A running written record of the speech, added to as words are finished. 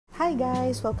Hi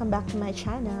guys, welcome back to my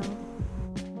channel.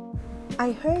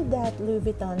 I heard that Louis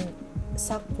Vuitton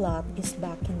Sac Plat is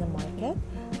back in the market.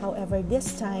 However,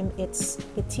 this time it's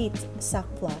Petite Sac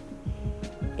Plat.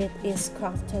 It is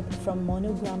crafted from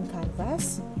monogram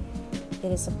canvas.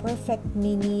 It is a perfect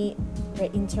mini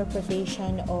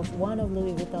reinterpretation of one of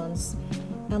Louis Vuitton's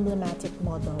emblematic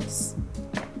models.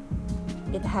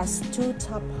 It has two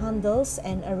top handles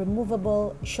and a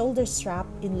removable shoulder strap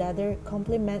in leather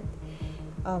complement,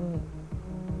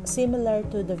 similar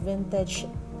to the vintage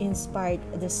inspired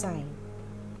design.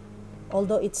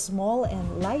 Although it's small and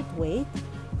lightweight,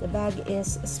 the bag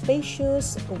is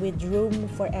spacious with room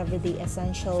for everyday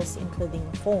essentials including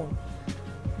a phone.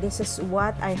 This is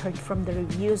what I heard from the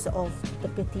reviews of the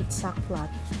Petite Sac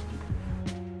Plat.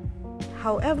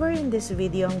 However, in this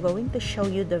video, I'm going to show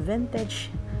you the vintage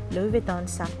Louis Vuitton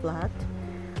Sac Plat,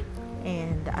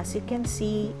 and as you can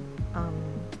see,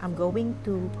 I'm going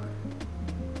to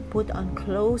put on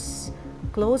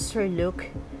closer look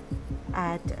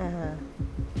at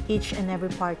each and every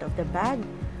part of the bag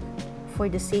for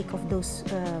the sake of those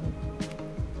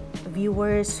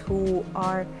viewers who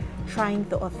are trying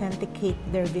to authenticate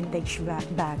their vintage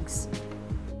bags.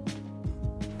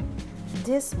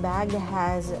 This bag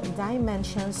has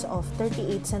dimensions of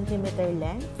 38 cm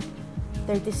length,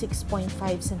 36.5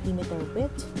 cm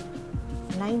width,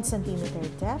 9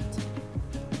 cm depth.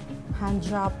 Hand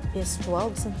drop is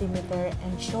 12 cm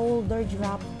and shoulder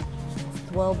drop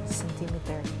of 12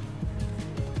 cm.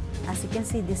 As you can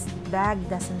see, this bag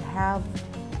doesn't have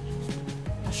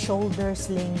a shoulder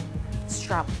sling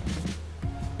strap.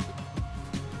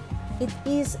 It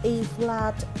is a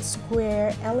flat,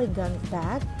 square, elegant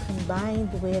bag combined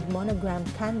with monogram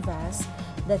canvas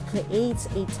that creates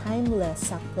a timeless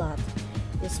sac plat.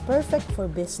 It's perfect for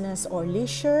business or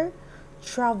leisure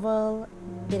travel.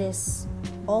 It is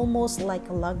almost like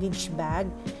a luggage bag.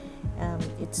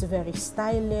 It's very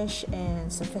stylish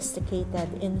and sophisticated.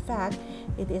 In fact,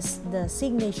 it is the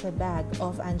signature bag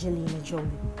of Angelina Jolie.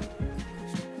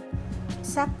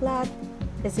 Sac Plat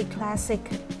is a classic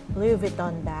Louis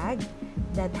Vuitton bag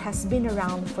that has been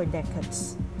around for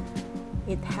decades.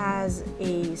 It has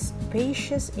a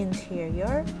spacious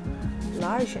interior,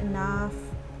 large enough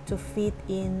to fit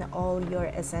in all your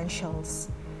essentials.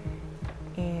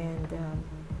 And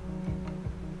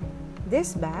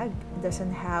this bag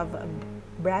doesn't have a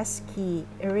brass key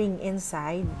ring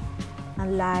inside,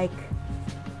 unlike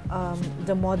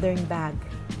the modern bag.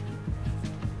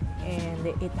 And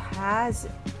it has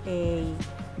a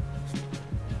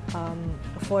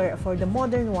for the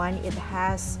modern one, it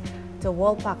has the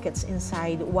wall pockets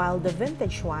inside, while the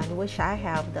vintage one, which I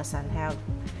have, doesn't have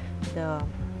the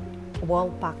wall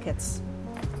pockets.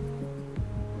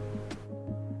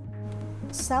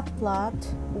 Sac Plat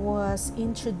was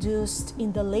introduced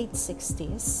in the late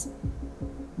 60s,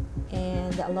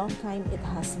 and a long time it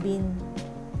has been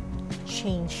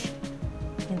changed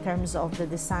in terms of the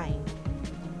design.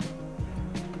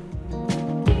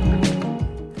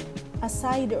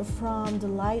 Aside from the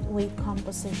lightweight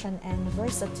composition and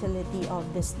versatility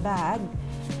of this bag,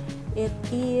 it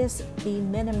is a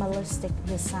minimalistic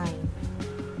design.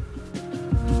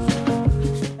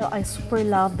 I super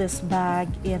love this bag.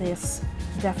 It is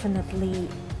definitely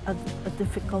a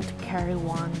difficult to carry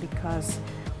one because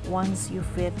once you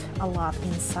fit a lot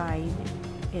inside,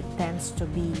 it tends to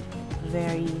be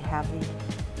very heavy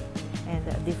and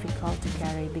difficult to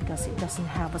carry because it doesn't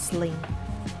have a sling.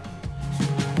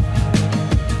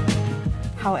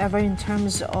 However, in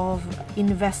terms of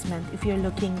investment, if you're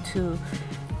looking to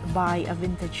buy a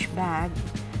vintage bag,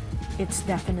 it's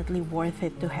definitely worth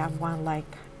it to have one like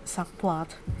Sac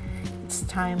Plat. It's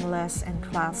timeless and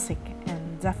classic,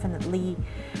 and definitely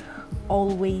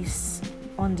always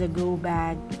on the go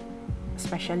bag,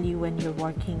 especially when you're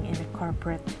working in a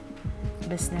corporate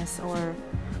business or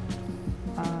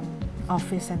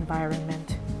office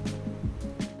environment.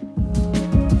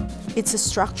 It's a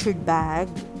structured bag.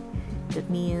 That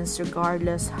means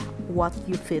regardless what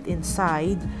you fit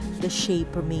inside, the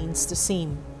shape remains the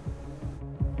same.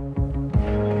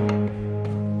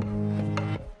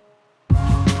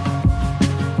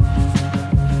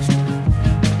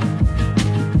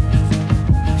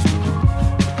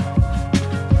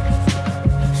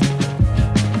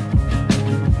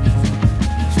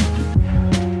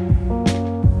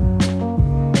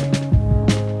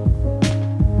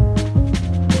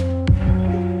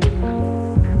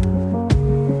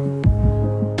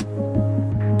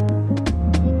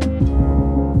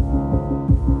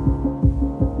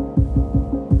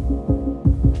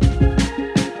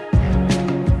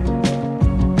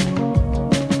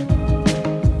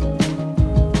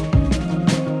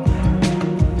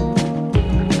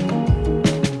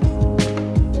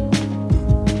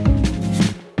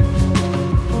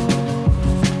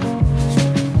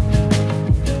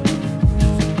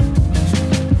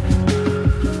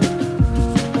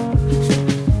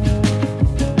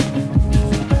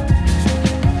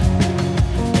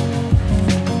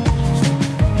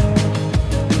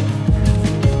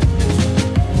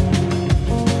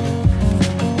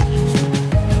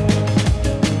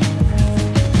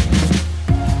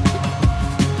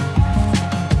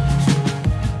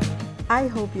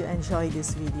 hope you enjoyed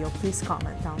this video. Please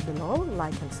comment down below,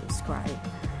 like and subscribe.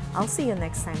 I'll see you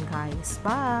next time, guys.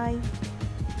 Bye!